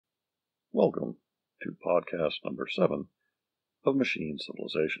Welcome to podcast number 7 of Machine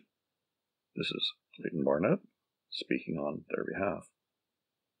Civilization. This is Clayton Barnett speaking on their behalf.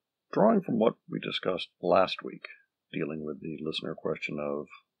 Drawing from what we discussed last week, dealing with the listener question of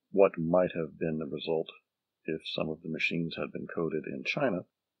what might have been the result if some of the machines had been coded in China,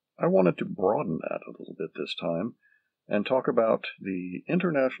 I wanted to broaden that a little bit this time and talk about the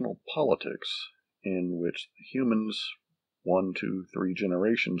international politics in which humans 1, 2, 3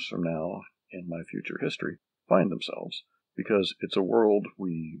 generations from now in my future history find themselves, because it's a world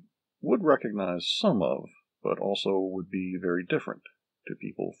we would recognize some of, but also would be very different to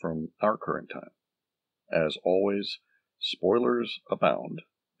people from our current time. As always, spoilers abound,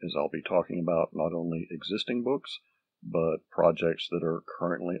 as I'll be talking about not only existing books, but projects that are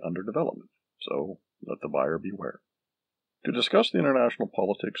currently under development, so let the buyer beware. To discuss the international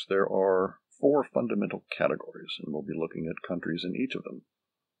politics, there are 4 fundamental categories, and we'll be looking at countries in each of them.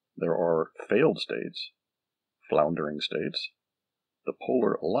 There are failed states, floundering states, the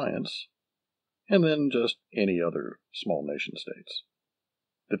Polar Alliance, and then just any other small nation states.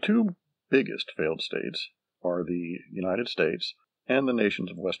 The 2 biggest failed states are the United States and the nations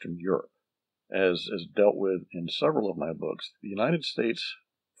of Western Europe. As dealt with in several of my books, the United States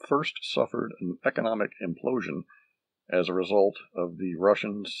first suffered an economic implosion as a result of the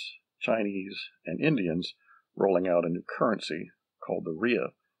Russians, Chinese, and Indians rolling out a new currency called the RIA,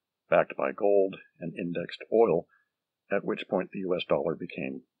 backed by gold and indexed oil, at which point the U.S. dollar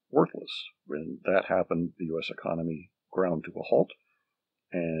became worthless. When that happened, the U.S. economy ground to a halt,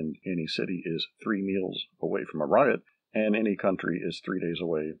 and any city is 3 meals away from a riot, and any country is 3 days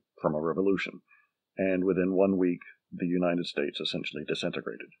away from a revolution. And within 1 week, the United States essentially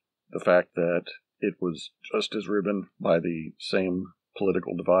disintegrated. The fact that it was just as riven by the same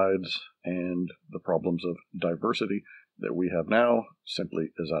political divides and the problems of diversity that we have now simply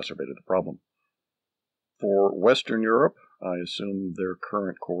exacerbated the problem. For Western Europe, I assume their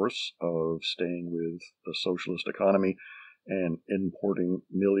current course of staying with the socialist economy and importing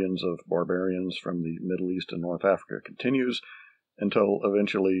millions of barbarians from the Middle East and North Africa continues until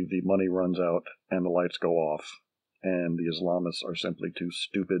eventually the money runs out and the lights go off, and the Islamists are simply too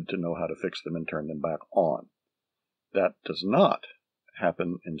stupid to know how to fix them and turn them back on. That does not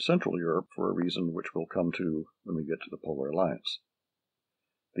happen in Central Europe for a reason which we'll come to when we get to the Polar Alliance.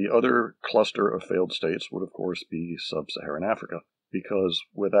 The other cluster of failed states would, of course, be Sub-Saharan Africa, because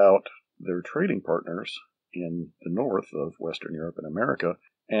without their trading partners in the north of Western Europe and America,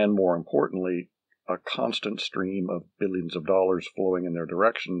 and more importantly, a constant stream of billions of dollars flowing in their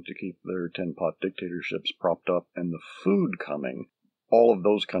direction to keep their tin-pot dictatorships propped up and the food coming, all of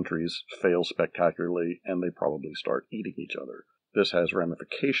those countries fail spectacularly, and they probably start eating each other. This has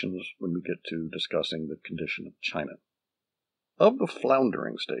ramifications when we get to discussing the condition of China. Of the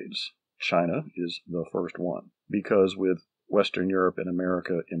floundering states, China is the first one, because with Western Europe and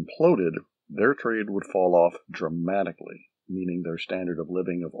America imploded, their trade would fall off dramatically, meaning their standard of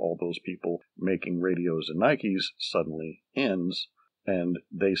living of all those people making radios and Nikes suddenly ends, and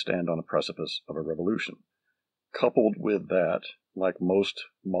they stand on a precipice of a revolution. Coupled with that, like most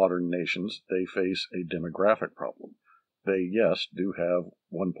modern nations, they face a demographic problem. They, yes, do have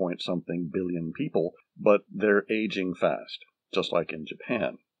 1-point-something billion people, but they're aging fast, just like in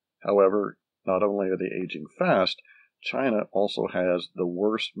Japan. However, not only are they aging fast, China also has the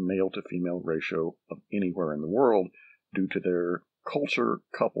worst male-to-female ratio of anywhere in the world due to their culture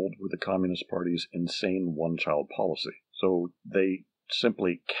coupled with the Communist Party's insane one-child policy. So they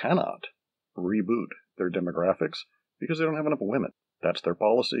simply cannot reboot their demographics because they don't have enough women. That's their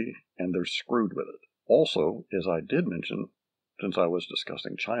policy, and they're screwed with it. Also, as I did mention, since I was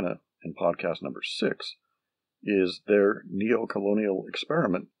discussing China in podcast number 6, is their neo-colonial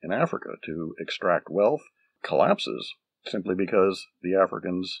experiment in Africa to extract wealth collapses simply because the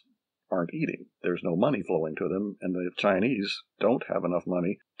Africans aren't eating. There's no money flowing to them, and the Chinese don't have enough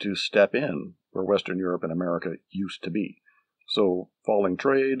money to step in where Western Europe and America used to be. So, falling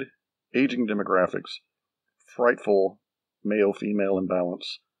trade, aging demographics, frightful male-female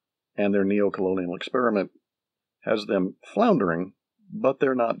imbalance, and their neo-colonial experiment has them floundering, but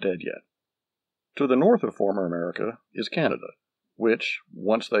they're not dead yet. To the north of former America is Canada, which,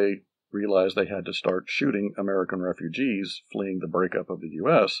 once they realized they had to start shooting American refugees fleeing the breakup of the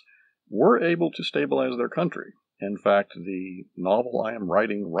U.S., were able to stabilize their country. In fact, the novel I am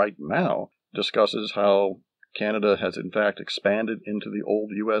writing right now discusses how Canada has in fact expanded into the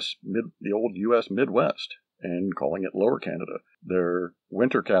old U.S. Midwest and calling it Lower Canada. Their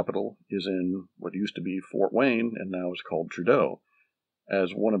winter capital is in what used to be Fort Wayne and now is called Trudeau.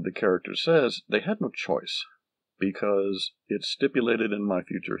 As one of the characters says, they had no choice. because it's stipulated in my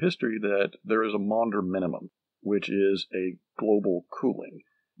future history that there is a Maunder minimum, which is a global cooling.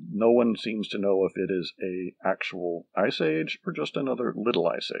 No one seems to know if it is an actual ice age or just another little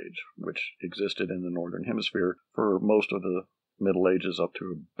ice age, which existed in the northern hemisphere for most of the Middle Ages up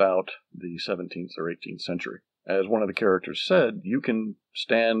to about the 17th or 18th century. As one of the characters said, you can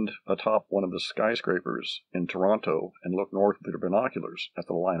stand atop one of the skyscrapers in Toronto and look north with your binoculars at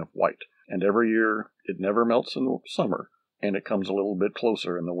the line of white. And every year, it never melts in the summer, and it comes a little bit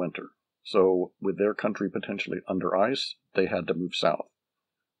closer in the winter. So, with their country potentially under ice, they had to move south.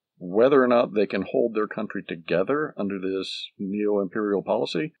 Whether or not they can hold their country together under this neo-imperial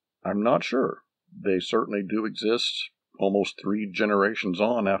policy, I'm not sure. They certainly do exist almost 3 generations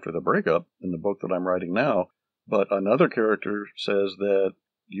on after the breakup in the book that I'm writing now. But another character says that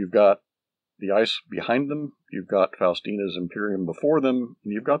you've got the ice behind them, you've got Faustina's Imperium before them,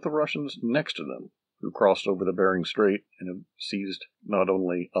 and you've got the Russians next to them, who crossed over the Bering Strait and have seized not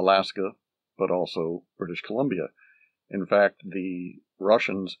only Alaska, but also British Columbia. In fact, the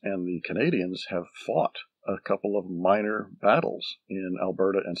Russians and the Canadians have fought a couple of minor battles in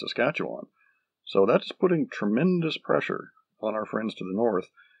Alberta and Saskatchewan. So that's putting tremendous pressure on our friends to the north,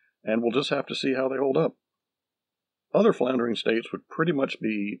 and we'll just have to see how they hold up. Other floundering states would pretty much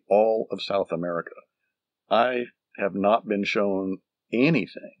be all of South America. I have not been shown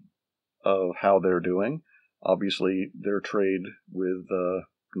anything of how they're doing. Obviously, their trade with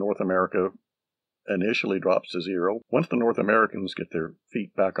North America initially drops to zero. Once the North Americans get their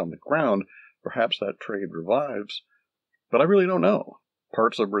feet back on the ground, perhaps that trade revives. But I really don't know.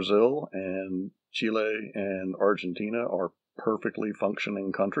 Parts of Brazil and Chile and Argentina are perfectly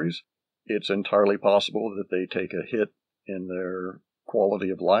functioning countries. It's entirely possible that they take a hit in their quality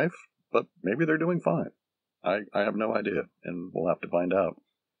of life, but maybe they're doing fine. I have no idea, and we'll have to find out.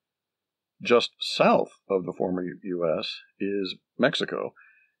 Just south of the former U.S. is Mexico,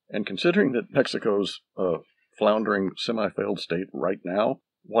 and considering that Mexico's a floundering semi-failed state right now,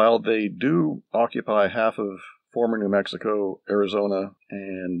 while they do occupy half of former New Mexico, Arizona,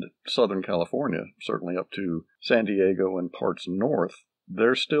 and Southern California, certainly up to San Diego and parts north,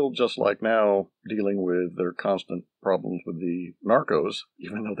 they're still, just like now, dealing with their constant problems with the narcos,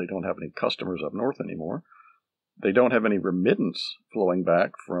 even though they don't have any customers up north anymore. They don't have any remittance flowing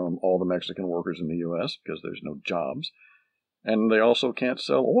back from all the Mexican workers in the U.S. because there's no jobs. And they also can't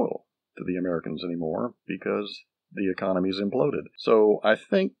sell oil to the Americans anymore because the economy's imploded. So I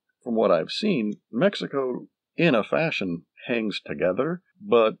think, from what I've seen, Mexico, in a fashion, hangs together,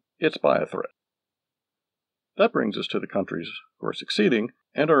 but it's by a thread. That brings us to the countries who are succeeding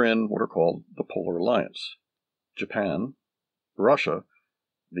and are in what are called the Polar Alliance: Japan, Russia,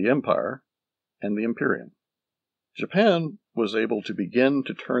 the Empire, and the Imperium. Japan was able to begin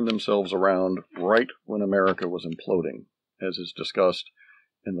to turn themselves around right when America was imploding, as is discussed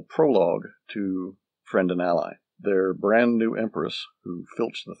in the prologue to Friend and Ally. Their brand new empress, who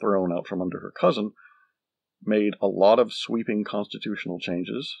filched the throne out from under her cousin, made a lot of sweeping constitutional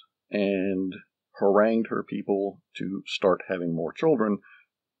changes and harangued her people to start having more children,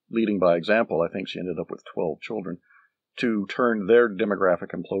 leading by example. I think she ended up with 12 children, to turn their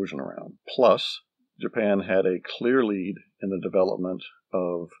demographic implosion around. Plus, Japan had a clear lead in the development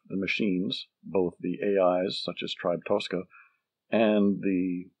of the machines, both the AIs, such as Tribe Tosca, and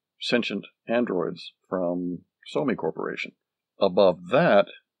the sentient androids from Somi Corporation. Above that,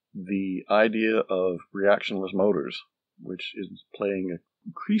 the idea of reactionless motors, which is playing an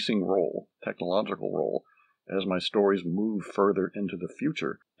increasing role, technological role, as my stories move further into the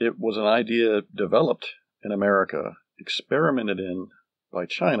future. It was an idea developed in America, experimented in by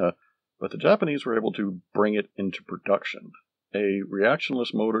China, but the Japanese were able to bring it into production. A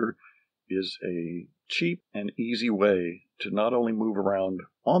reactionless motor is a cheap and easy way to not only move around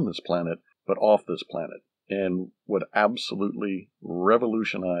on this planet, but off this planet, and would absolutely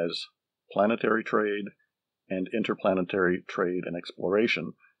revolutionize planetary trade and interplanetary trade and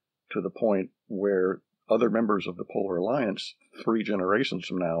exploration, to the point where other members of the Polar Alliance, 3 generations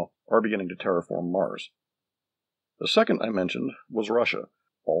from now, are beginning to terraform Mars. The second I mentioned was Russia.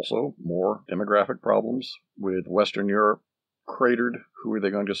 Also, more demographic problems with Western Europe cratered. Who are they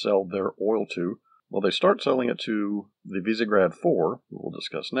going to sell their oil to? Well, they start selling it to the Visegrad 4, who we'll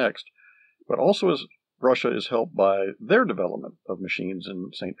discuss next, but also as Russia is helped by their development of machines in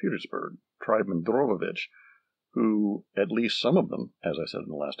St. Petersburg, Tribman Drovovich, who, at least some of them, as I said in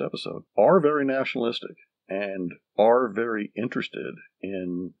the last episode, are very nationalistic and are very interested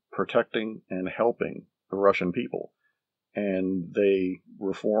in protecting and helping the Russian people. And they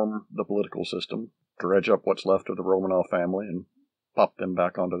reform the political system, dredge up what's left of the Romanov family, and pop them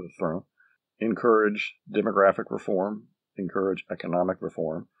back onto the throne. encourage demographic reform, encourage economic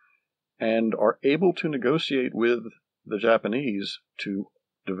reform, and are able to negotiate with the Japanese to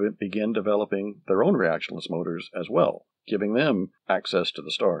begin developing their own reactionless motors as well, giving them access to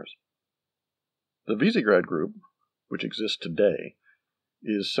the stars. The Visegrad Group, which exists today,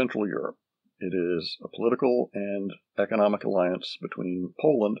 is Central Europe. It is a political and economic alliance between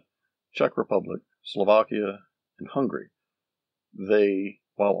Poland, Czech Republic, Slovakia, and Hungary. They,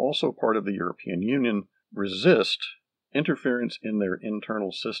 while also part of the European Union, resist interference in their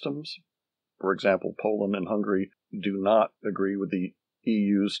internal systems. For example, Poland and Hungary do not agree with the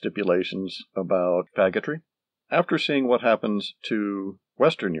EU's stipulations about faggotry. After seeing what happens to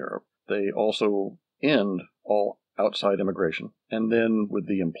Western Europe, they also end all outside immigration. And then with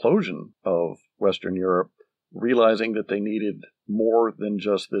the implosion of Western Europe, realizing that they needed more than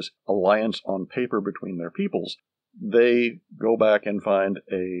just this alliance on paper between their peoples, they go back and find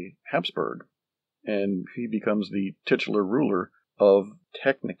a Habsburg, and he becomes the titular ruler of,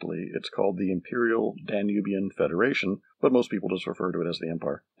 technically, it's called the Imperial Danubian Federation, but most people just refer to it as the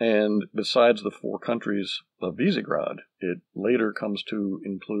Empire. And besides the 4 countries of Visegrad, it later comes to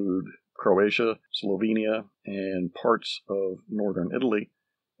include Croatia, Slovenia, and parts of northern Italy,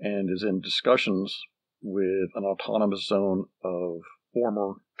 and is in discussions with an autonomous zone of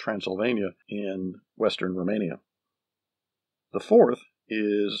former Transylvania in western Romania. The 4th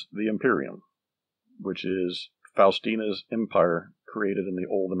is the Imperium, which is Faustina's empire created in the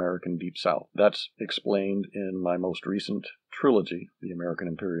old American Deep South. That's explained in my most recent trilogy, the American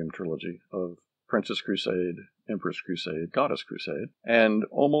Imperium trilogy, of Princess Crusade, Empress Crusade, Goddess Crusade. And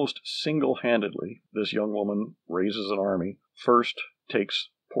almost single-handedly, this young woman raises an army, first takes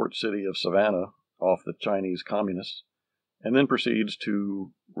port city of Savannah off the Chinese communists, and then proceeds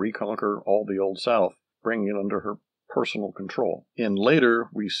to reconquer all the Old South, bringing it under her personal control. And later,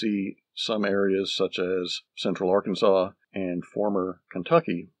 we see some areas such as central Arkansas and former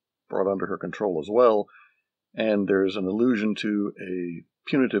Kentucky brought under her control as well, and there's an allusion to a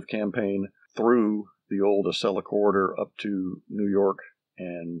punitive campaign through the old Acela corridor up to New York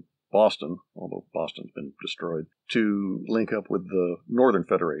and Boston, although Boston's been destroyed, to link up with the Northern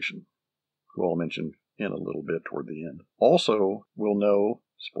Federation, who I'll mention in a little bit toward the end. Also, we'll know,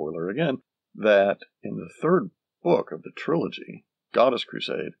 spoiler again, that in the 3rd book of the trilogy, Goddess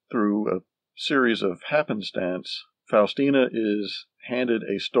Crusade, through a series of happenstance, Faustina is handed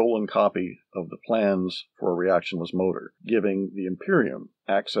a stolen copy of the plans for a reactionless motor, giving the Imperium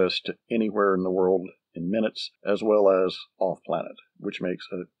access to anywhere in the world in minutes, as well as off-planet, which makes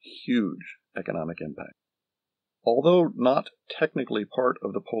a huge economic impact. Although not technically part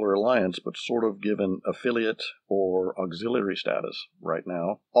of the Polar Alliance, but sort of given affiliate or auxiliary status right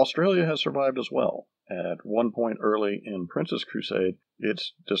now, Australia has survived as well. At one point early in Princess Crusade,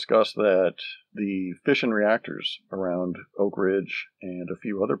 it's discussed that the fission reactors around Oak Ridge and a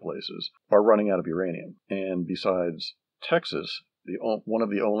few other places are running out of uranium. And besides Texas, one of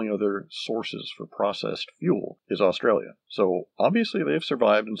the only other sources for processed fuel is Australia. So obviously they've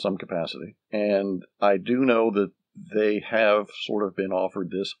survived in some capacity. And I do know that they have sort of been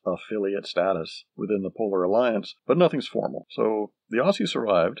offered this affiliate status within the Polar Alliance, but nothing's formal. So the Aussies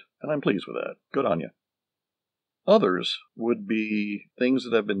survived, and I'm pleased with that. Good on you. Others would be things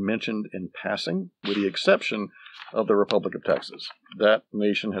that have been mentioned in passing, with the exception of the Republic of Texas. That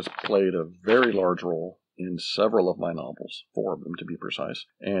nation has played a very large role in several of my novels, 4 of them to be precise,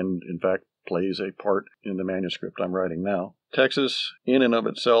 and in fact plays a part in the manuscript I'm writing now. Texas, in and of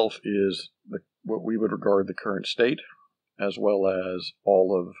itself, is what we would regard the current state, as well as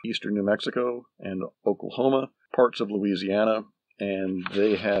all of eastern New Mexico and Oklahoma, parts of Louisiana, and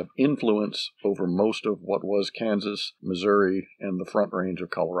they have influence over most of what was Kansas, Missouri, and the Front Range of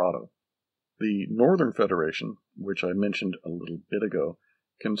Colorado. The Northern Federation, which I mentioned a little bit ago,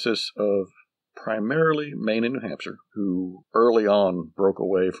 consists of primarily Maine and New Hampshire, who early on broke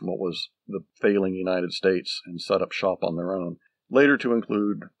away from what was the failing United States and set up shop on their own, later to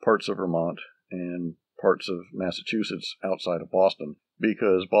include parts of Vermont and parts of Massachusetts outside of Boston,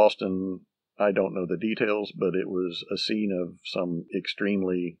 because Boston, I don't know the details, but it was a scene of some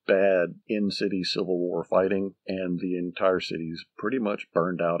extremely bad in-city Civil War fighting, and the entire city's pretty much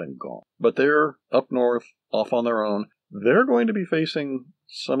burned out and gone. But they're up north, off on their own. They're going to be facing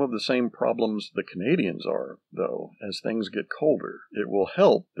some of the same problems the Canadians are, though, as things get colder. It will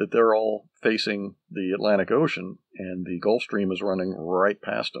help that they're all facing the Atlantic Ocean, and the Gulf Stream is running right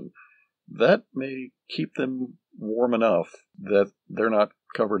past them. That may keep them warm enough that they're not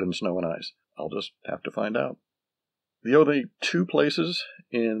covered in snow and ice. I'll just have to find out. The only 2 places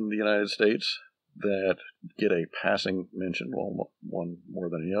in the United States that get a passing mention, well, one more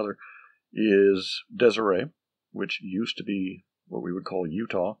than the other, is Desiree, which used to be what we would call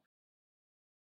Utah,